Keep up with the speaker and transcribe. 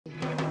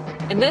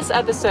In this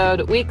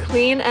episode, we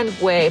clean and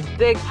weigh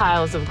big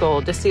piles of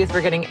gold to see if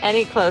we're getting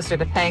any closer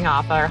to paying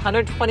off our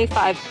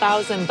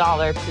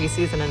 $125,000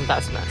 preseason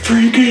investment.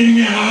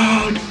 Freaking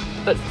out!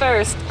 But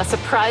first, a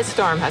surprise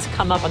storm has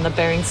come up on the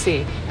Bering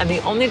Sea, and the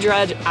only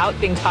dredge out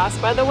being tossed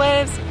by the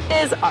waves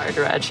is our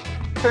dredge,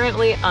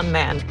 currently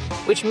unmanned,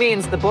 which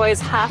means the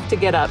boys have to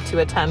get up to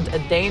attempt a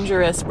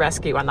dangerous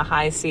rescue on the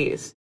high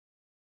seas.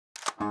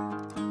 Em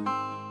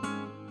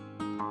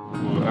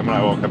and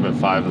I woke up at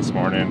 5 this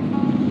morning.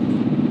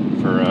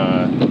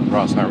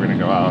 Ross and I were going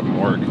to go out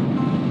and work.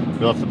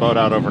 We left the boat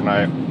out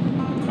overnight.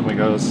 Emily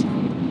goes,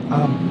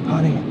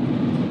 honey,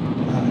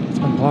 it's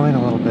been blowing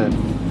a little bit.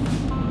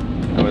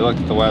 And we looked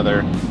at the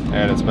weather,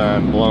 and it's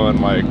been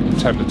blowing like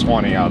 10 to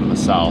 20 out of the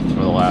south for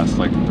the last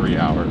like 3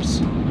 hours.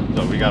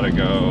 So we got to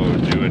go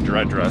do a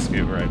dredge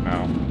rescue right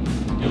now.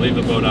 You leave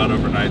the boat out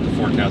overnight, the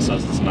forecast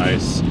says it's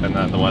nice, and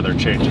then the weather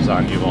changes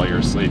on you while you're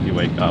asleep. You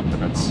wake up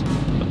and it's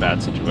a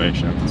bad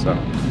situation. So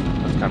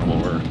that's kind of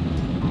what we're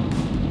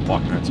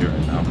walking into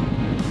right now.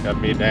 Got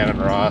me, Dan, and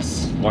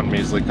Ross, one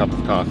measly cup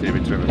of coffee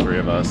between the three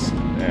of us,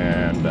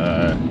 and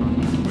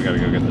we gotta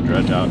go get the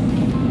dredge out.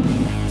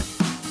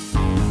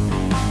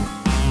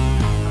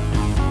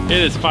 It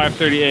is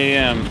 5:30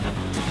 a.m.,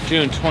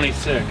 June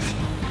 26th.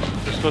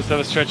 We're supposed to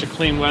have a stretch of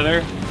clean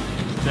weather.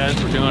 Instead,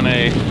 we're doing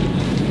a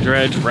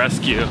dredge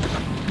rescue.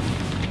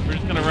 We're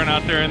just gonna run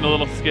out there in the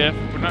little skiff.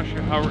 We're not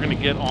sure how we're gonna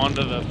get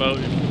onto the boat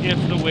if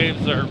the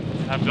waves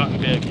have gotten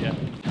big yet.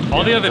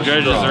 All the other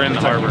dredges are in the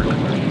harbor.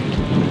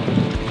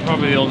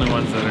 Probably the only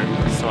ones that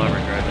are still have a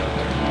dredge out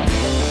there.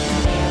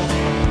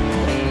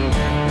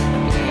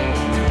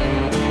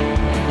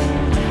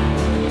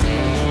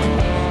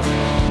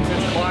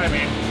 It's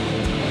climbing.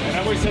 And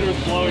Emily said it was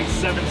blowing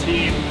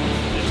 17.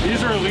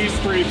 These are at least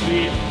 3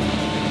 feet.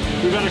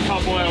 We've had a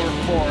couple that were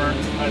 4,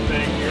 I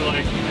think. You're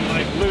like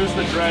lose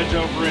the dredge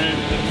over it and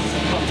it's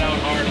come down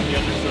hard on the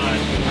other side.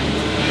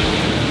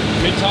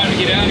 Good time to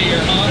get out of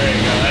here, huh? There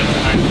you go, that's a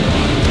nice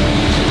one.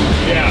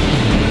 Yeah.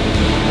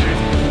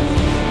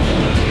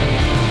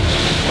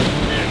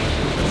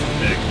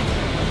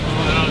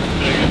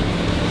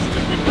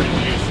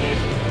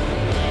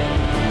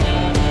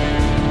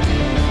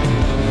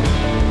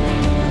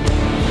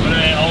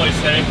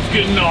 It's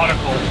getting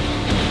nautical.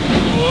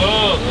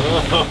 Whoa!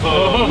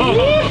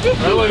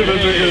 That would have been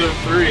bigger than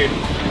 3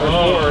 or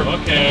 4.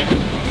 Okay.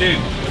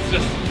 Dude, let's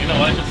just, you know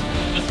what,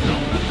 just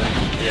roll that thing.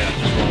 Yeah,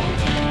 just roll it.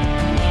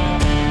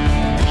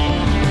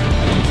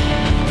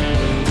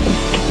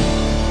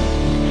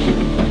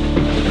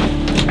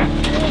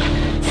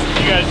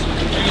 You guys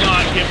do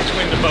not get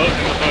between the boat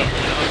and the boat.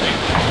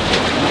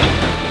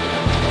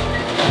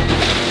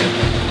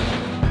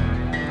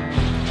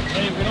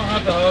 Hey, we don't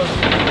have the hose.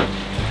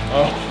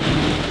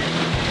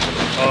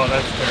 Oh,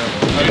 that's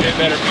terrible. Dude, it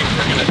better be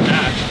freaking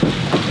attached.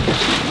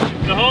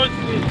 The hose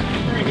is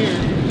right here.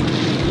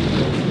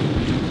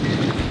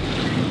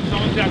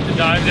 Someone's got to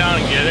dive down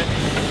and get it.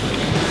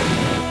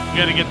 You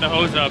gotta get the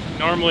hose up.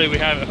 Normally we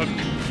have it hooked.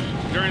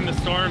 During the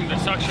storm, the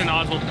suction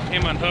nozzle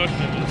came unhooked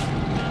and was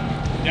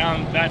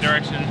down that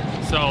direction.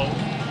 So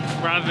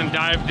rather than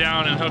dive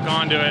down and hook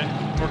onto it,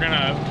 we're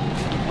gonna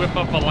whip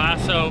up a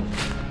lasso.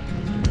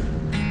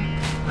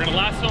 We're gonna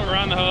lasso it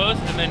around the hose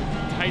and then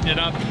tighten it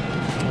up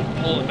and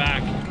we'll pull it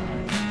back.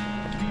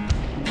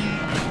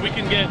 If we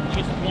can get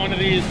just one of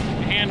these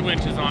hand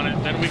winches on it,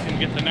 then we can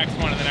get the next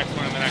one and the next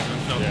one and the next one.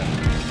 So. Yeah.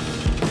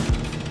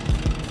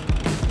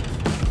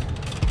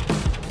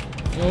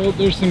 Oh,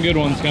 there's some good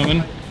ones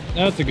coming.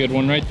 That's a good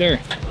one right there.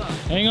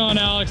 Hang on,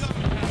 Alex.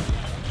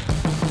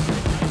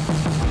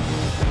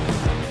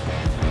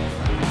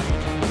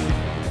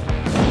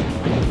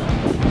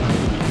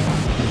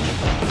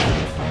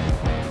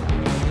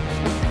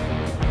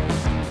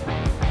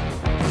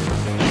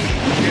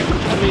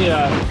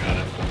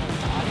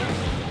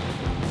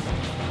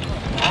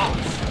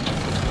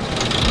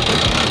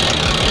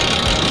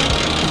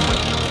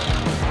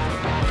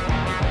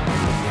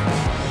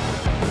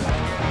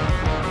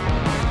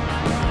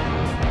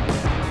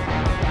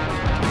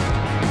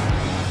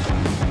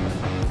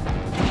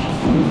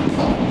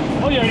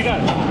 Oh, you already got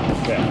it.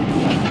 Okay.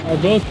 Are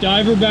both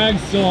diver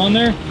bags still on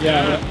there?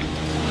 Yeah.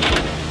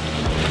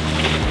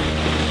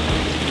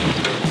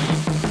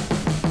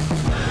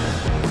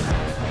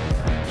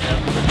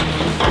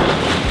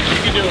 You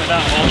can do it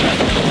without all that.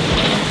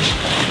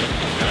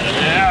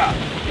 Yeah.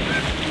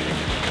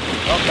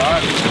 Well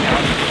done.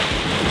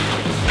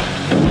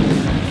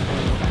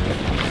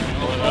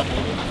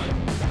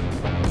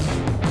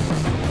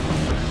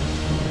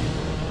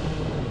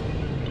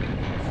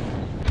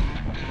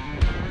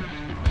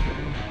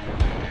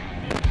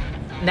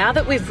 Now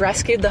that we've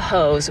rescued the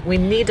hose, we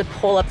need to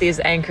pull up these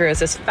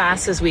anchors as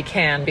fast as we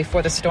can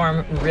before the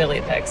storm really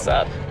picks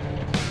up.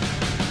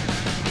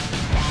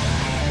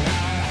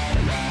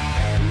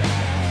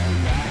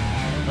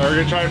 We're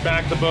gonna try and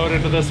back the boat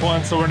into this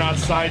one so we're not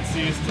side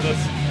seas to this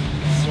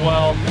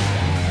swell.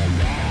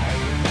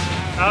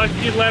 Alex,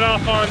 you let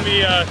off on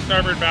the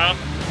starboard bow.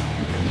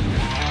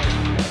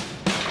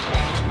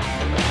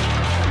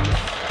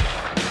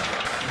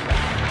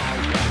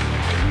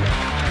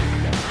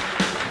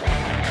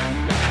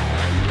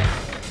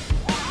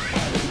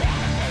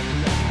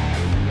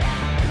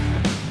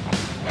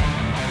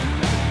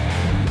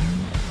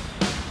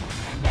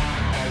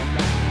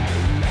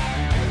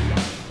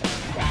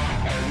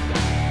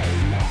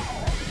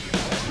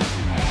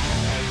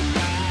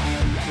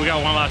 We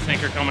got one last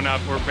anchor coming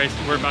up. We're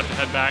about to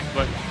head back,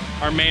 but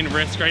our main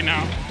risk right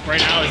now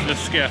is this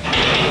skiff. The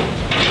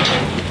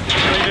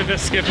way that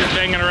this skiff is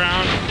banging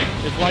around,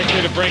 it's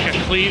likely to break a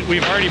cleat.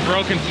 We've already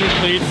broken 2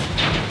 cleats.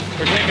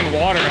 We're taking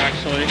water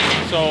actually.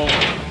 So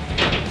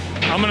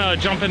I'm gonna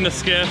jump in the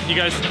skiff. You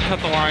guys cut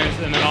the lines,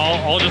 and then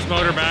I'll just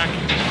motor back.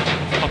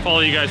 I'll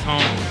follow you guys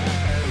home.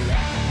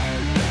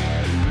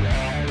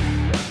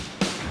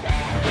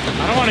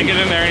 I don't want to get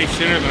in there any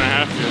sooner than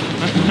I have to.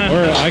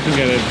 Or I can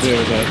get it too,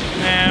 but...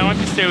 Man, why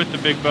don't you stay with the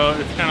big boat?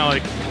 It's kind of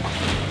like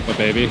a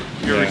baby.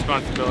 Your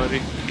responsibility.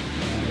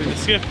 If the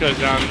skiff goes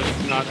down,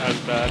 it's not as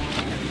bad.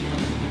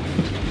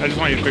 I just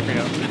want you to pick me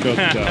up. Goes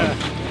down.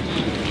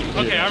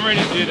 Okay, I'm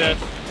ready to do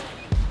this.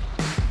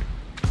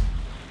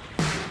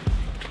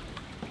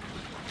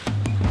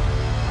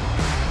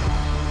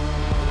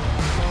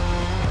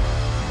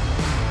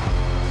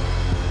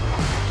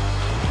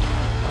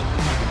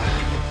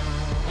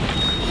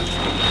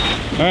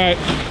 All right.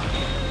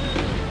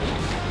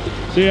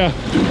 See ya.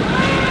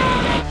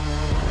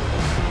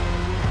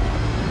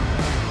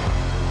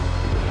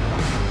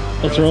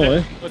 Let's roll,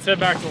 eh? Let's head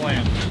back to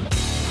land.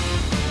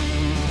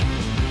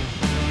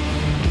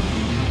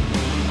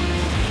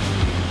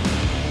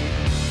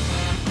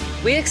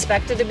 We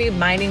expected to be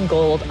mining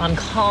gold on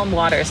calm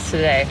waters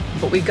today,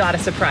 but we got a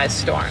surprise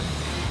storm.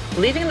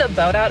 Leaving the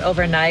boat out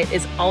overnight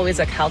is always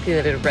a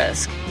calculated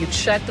risk. You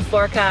check the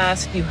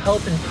forecast, you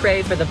hope and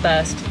pray for the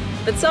best,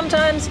 but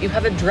sometimes you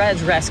have a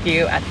dredge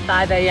rescue at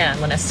 5 a.m.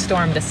 when a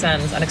storm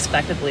descends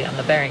unexpectedly on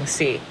the Bering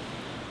Sea.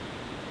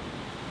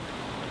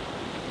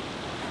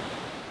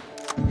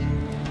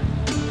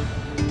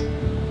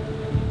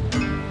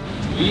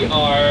 We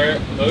are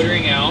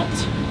motoring out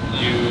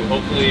to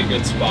hopefully a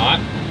good spot.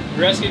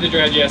 We rescued the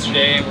dredge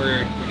yesterday.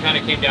 We kind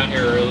of came down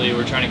here early.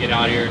 We're trying to get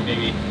out here and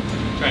maybe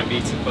try and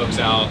beat some folks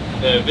out.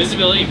 The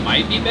visibility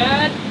might be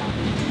bad.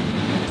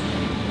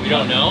 We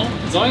don't know.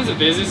 As long as the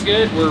viz is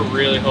good, we're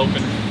really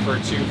hoping for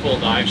 2 full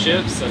dive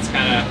ships. That's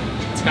kind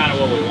of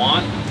what we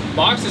want.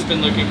 Box has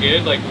been looking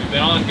good. Like, we've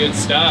been on good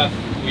stuff.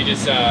 We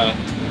just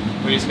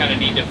kind of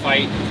need to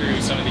fight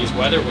through some of these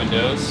weather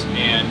windows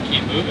and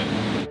keep moving.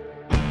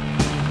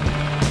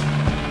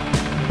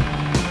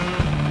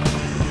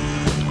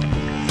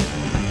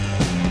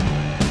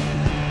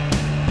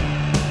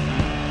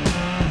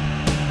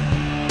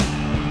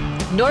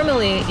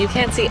 Normally, you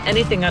can't see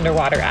anything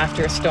underwater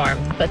after a storm,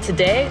 but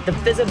today, the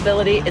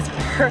visibility is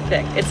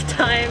perfect. It's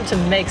time to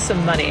make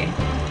some money.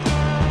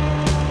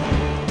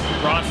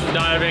 Ross is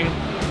diving.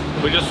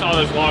 We just saw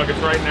this log. It's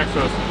right next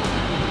to us.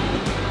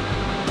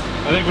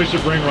 I think we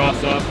should bring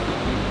Ross up.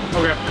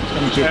 Okay. It's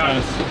coming too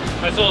fast.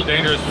 That's a little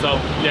dangerous, so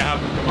yeah, have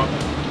him come up.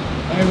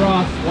 Hey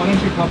Ross, why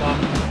don't you come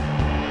up?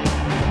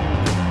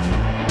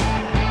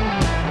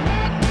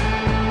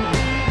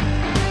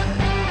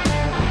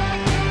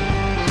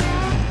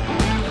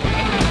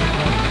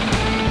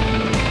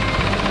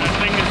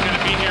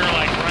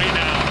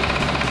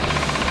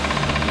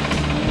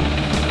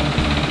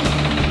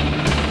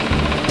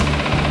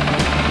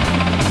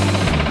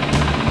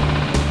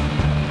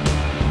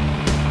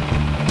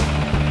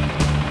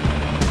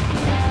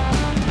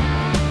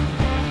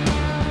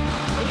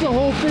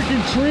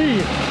 Freaking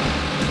tree.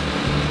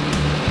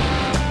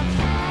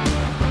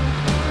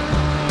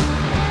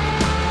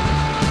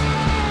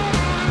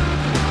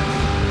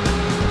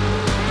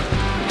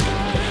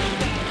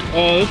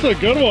 Oh, this is a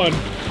good one. I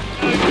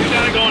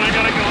gotta go. I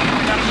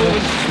gotta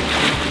move.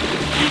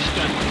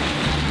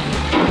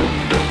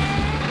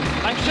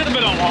 I should have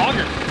been a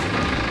logger.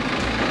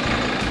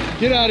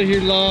 Get out of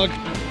here, log.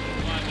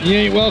 You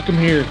ain't welcome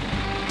here.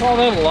 Call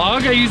that a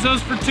log? I use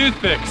those for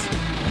toothpicks.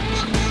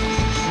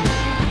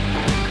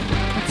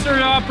 What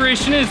sort of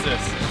operation is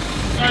this?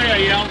 Sorry I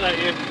yelled at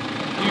you.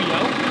 You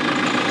yelled?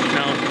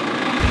 No.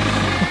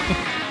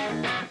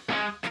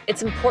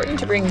 It's important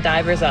to bring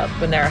divers up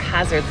when there are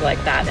hazards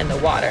like that in the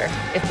water.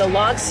 If the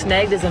log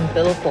snagged his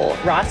umbilical,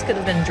 Ross could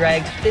have been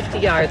dragged 50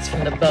 yards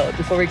from the boat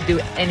before we could do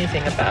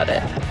anything about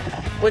it.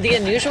 With the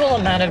unusual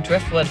amount of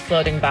driftwood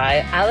floating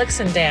by,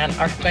 Alex and Dan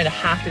are going to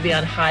have to be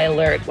on high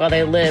alert while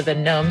they live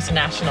in Nome's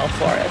National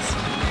Forest.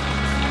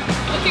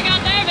 What you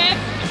got there, babe?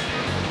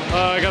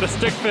 I got a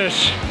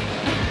stickfish.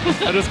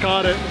 I just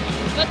caught it.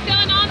 What's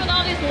going on with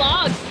all these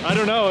logs? I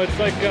don't know. It's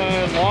like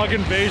Log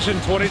Invasion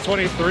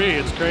 2023.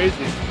 It's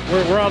crazy.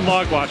 We're on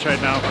log watch right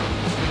now.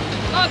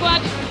 Log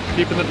watch.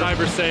 Keeping the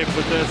divers safe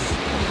with this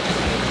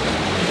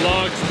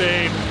log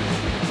stain.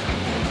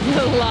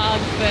 The log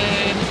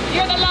spoon.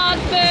 You're the log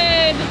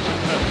spoon.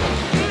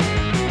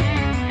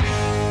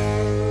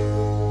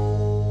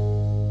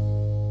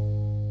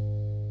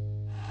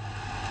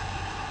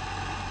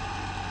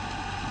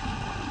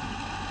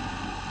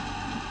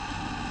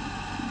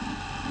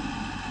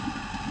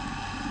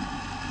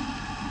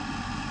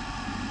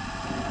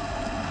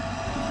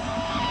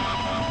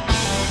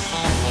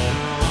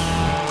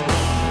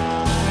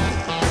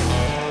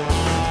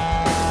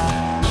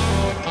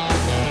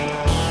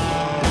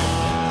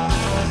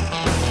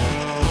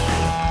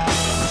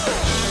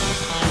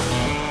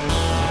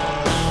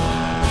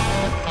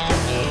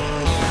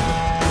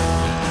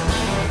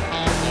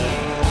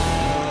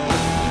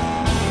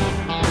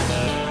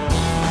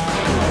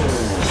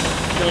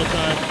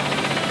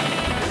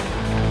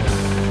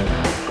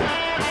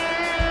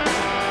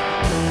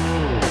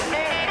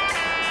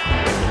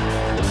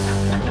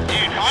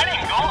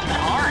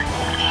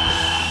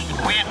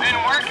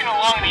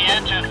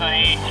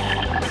 a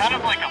kind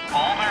of like a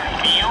boulder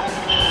field,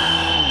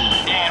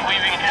 and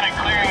we've been kind of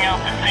clearing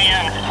out the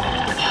sand.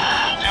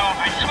 So if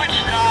I switch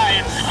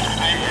sides,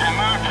 I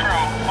moved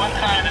from one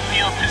side of the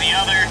field to the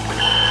other,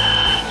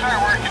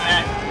 started working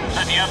that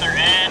at the other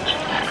edge,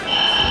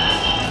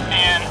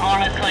 and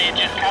honestly it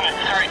just kind of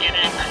started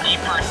getting into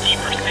deeper and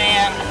deeper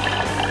sand.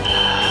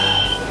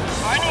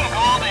 Finding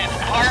gold is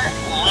part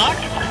luck,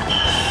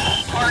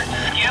 part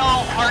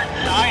skill, part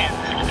science.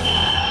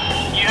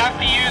 You have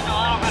to use a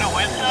little bit of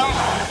wisdom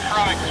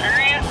from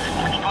experience,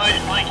 but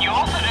like you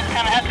also just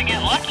kind of have to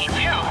get lucky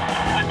too.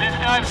 But this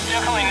dive's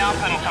definitely not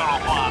been a total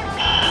flop.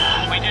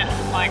 We just,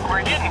 like,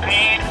 we're getting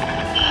paid,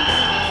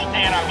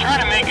 and I'm trying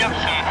to make up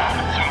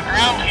some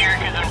ground here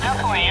because I'm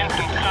definitely in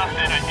some stuff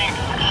that I think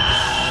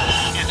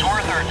is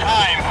worth our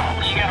time.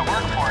 You gotta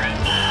work for it.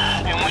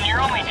 And when you're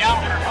only down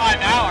for 5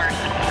 hours,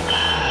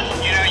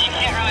 you know, you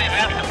can't really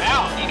mess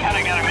about. You kind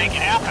of gotta make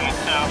it happen,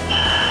 so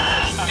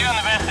I'm doing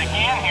the best I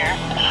can here.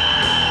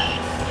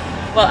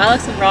 While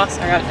Alex and Ross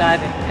are out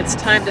diving, it's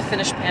time to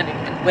finish panning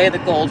and weigh the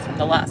gold from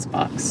the last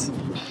box.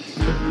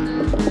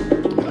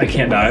 I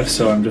can't dive,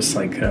 so I'm just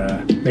like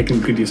making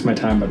good use of my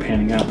time by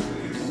panning out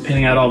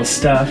all the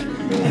stuff.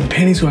 And the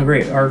panning's going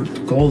great. Our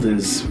gold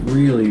is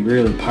really,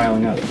 really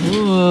piling up.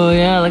 Ooh,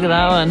 yeah, look at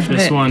that one.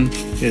 This one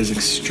is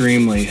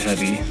extremely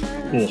heavy.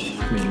 Oh,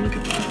 I mean, look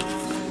at that.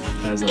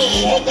 That is a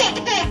lot.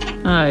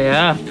 Oh,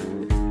 yeah.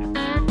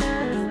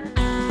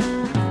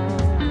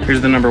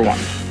 Here's the number one.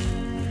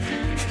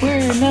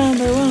 We're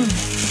number one.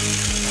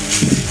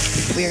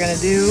 We are gonna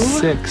do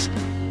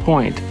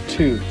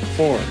 6.24.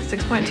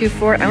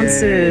 6.24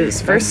 ounces.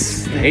 Yay.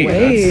 First Hey,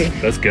 weigh.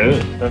 that's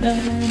good. Number 2.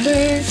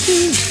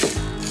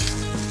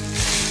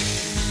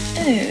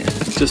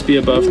 Just be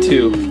above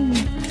 2.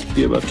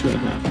 Be above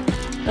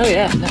 2.5. Oh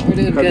yeah, no, we're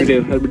doing How'd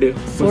good. we do?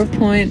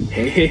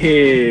 4.78,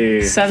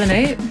 Hey.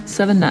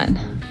 79,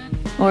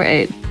 or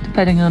 8,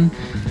 depending on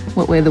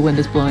what way the wind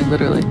is blowing,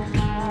 literally.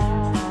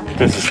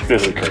 This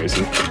is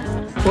crazy.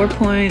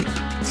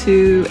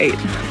 4.28.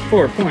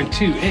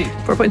 4.28.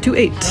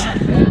 4.28.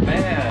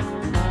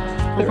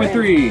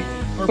 4.3.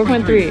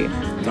 4.3.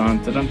 Dun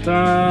dun dun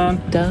dun.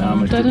 Dun, How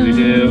much dun, did we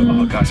do? dun.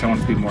 Oh gosh, I want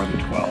it to be more than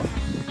 12.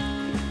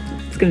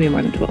 It's gonna be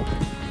more than 12.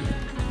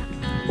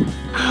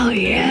 Oh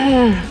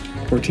yeah.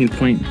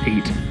 14.8.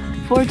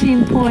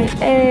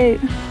 14.8.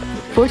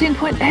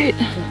 14.8.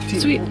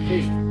 Sweet.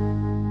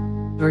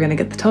 We're gonna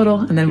get the total,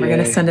 and then we're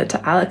gonna send it to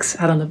Alex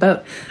out on the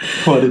boat.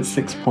 What is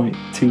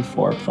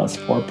 6.24 plus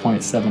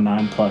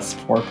 4.79 plus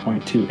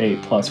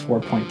 4.28 plus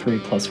 4.3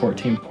 plus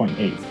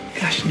 14.8?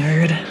 Gosh,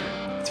 nerd.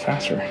 It's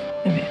faster.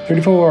 I mean,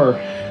 34.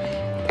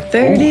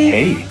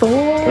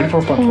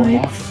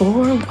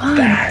 34.41.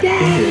 That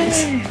Yay!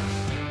 is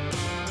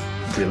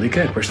really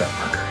good. Where's that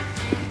marker?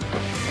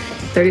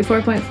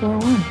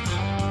 34.41.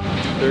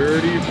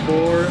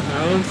 34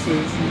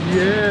 ounces,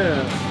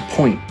 yeah.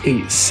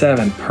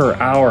 0.87 per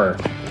hour.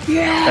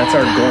 Yeah. That's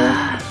our goal.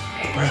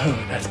 Bro,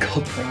 that's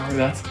gold per hour.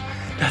 That's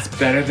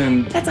better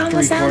than That's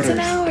almost ounce an 3/4.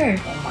 hour.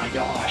 Oh my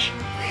gosh.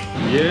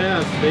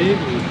 Yeah,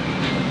 baby.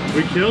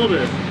 We killed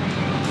it.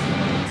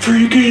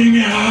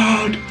 Freaking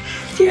out.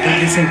 Yeah.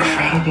 That is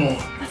incredible.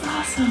 That's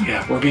awesome.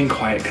 Yeah, we're being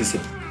quiet because the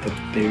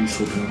baby's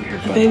sleeping over here.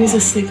 The baby's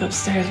asleep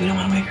upstairs. We don't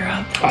want to wake her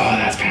up. Oh,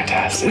 that's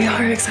fantastic. We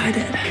are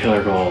excited.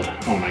 Killer gold.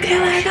 Oh my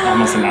Killer gosh. gold.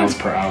 Almost an ounce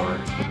per hour.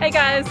 Hey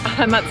guys,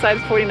 I'm outside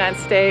 49th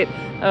State.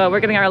 We're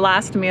getting our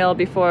last meal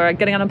before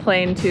getting on a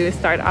plane to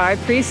start our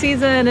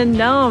preseason in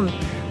Nome.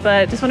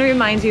 But just want to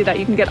remind you that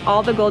you can get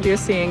all the gold you're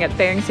seeing at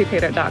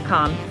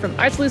BeringSeaPater.com, from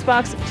Art's Loose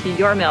Box to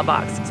your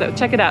mailbox. So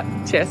check it out.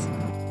 Cheers.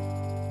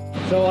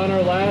 So on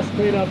our last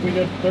cleanup, we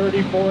did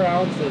 34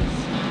 ounces.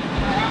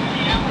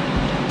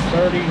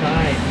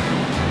 39.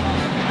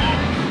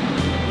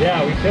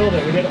 Yeah, we killed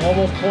it. We did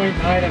almost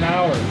 0.9 an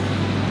hour.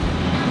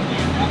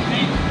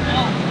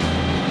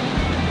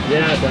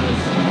 Yeah, it does.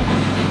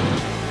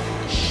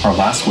 Our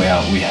last way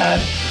out, we had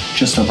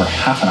just over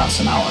half an ounce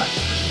an hour.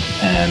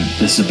 And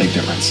this is a big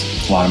difference.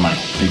 It's a lot of money.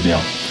 Big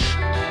deal.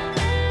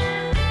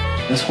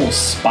 This whole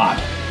spot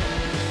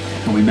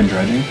that we've been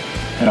dredging,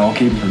 it all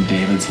came from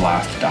David's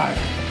last dive,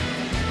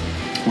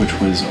 which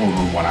was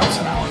over 1 ounce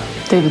an hour.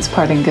 David's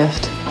parting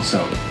gift.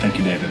 So, thank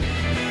you, David.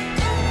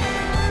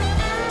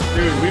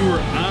 Dude, we were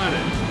on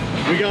it.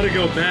 We got to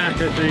go back,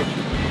 I think,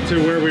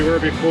 to where we were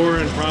before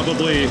and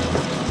probably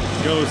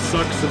go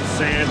suck some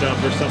sand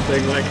up or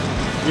something. Like,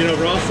 you know,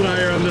 Ross and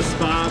I are on this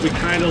spot. We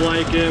kind of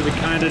like it. We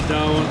kind of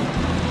don't.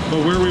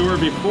 But where we were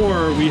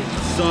before, we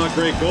saw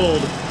great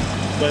gold.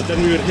 But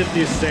then we would hit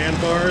these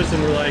sandbars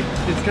and we're like,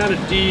 it's kind of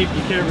deep.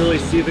 You can't really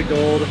see the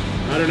gold.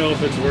 I don't know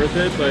if it's worth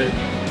it, but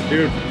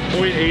dude,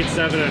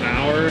 0.87 an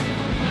hour,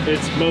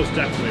 it's most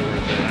definitely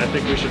worth it. I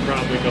think we should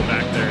probably go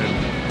back there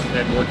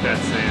and work that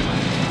sand.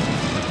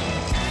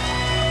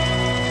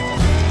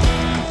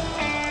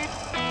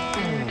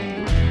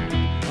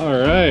 All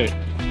right,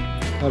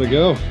 how'd it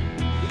go?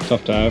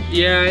 Tough dive.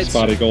 Yeah, it's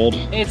spotty gold.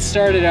 It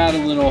started out a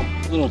little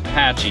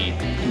patchy,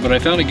 but I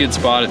found a good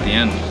spot at the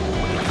end,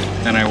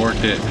 and I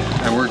worked it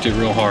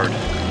real hard.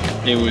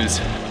 It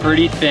was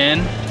pretty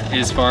thin,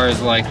 as far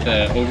as like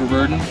the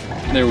overburden,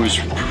 there was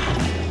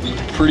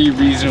pretty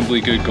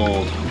reasonably good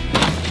gold.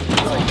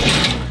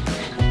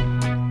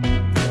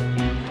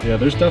 Yeah,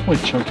 there's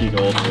definitely chunky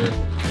gold here.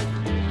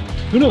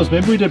 Who knows,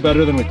 maybe we did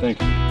better than we think.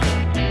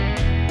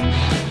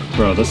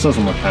 Bro, this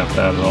doesn't look half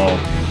bad at all.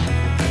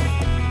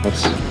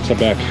 Let's head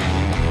back.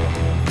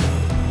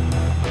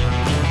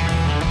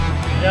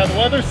 Yeah, the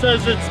weather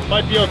says it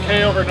might be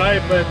okay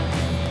overnight, but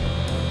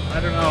I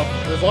don't know.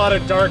 There's a lot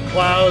of dark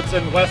clouds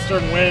and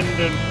western wind,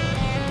 and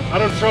I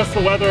don't trust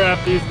the weather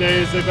app these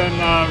days. They've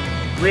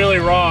been really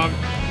wrong.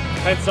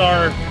 Hence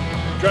our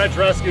dredge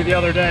rescue the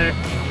other day.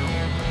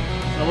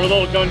 So we're a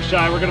little gun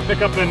shy. We're gonna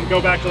pick up and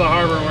go back to the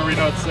harbor where we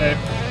know it's safe.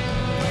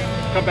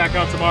 Come back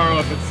out tomorrow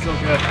if it's still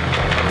good.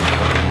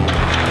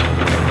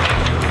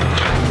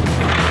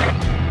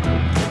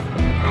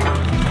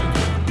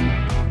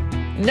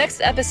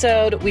 Next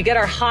episode, we get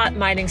our hot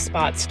mining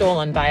spot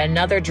stolen by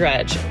another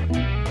dredge.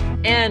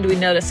 And we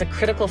notice a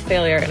critical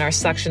failure in our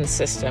suction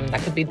system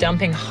that could be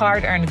dumping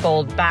hard-earned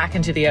gold back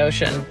into the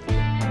ocean.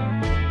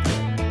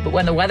 But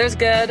when the weather's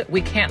good,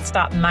 we can't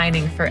stop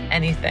mining for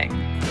anything.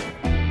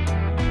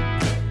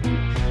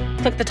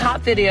 Click the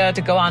top video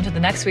to go on to the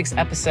next week's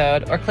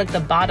episode, or click the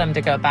bottom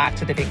to go back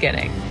to the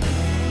beginning.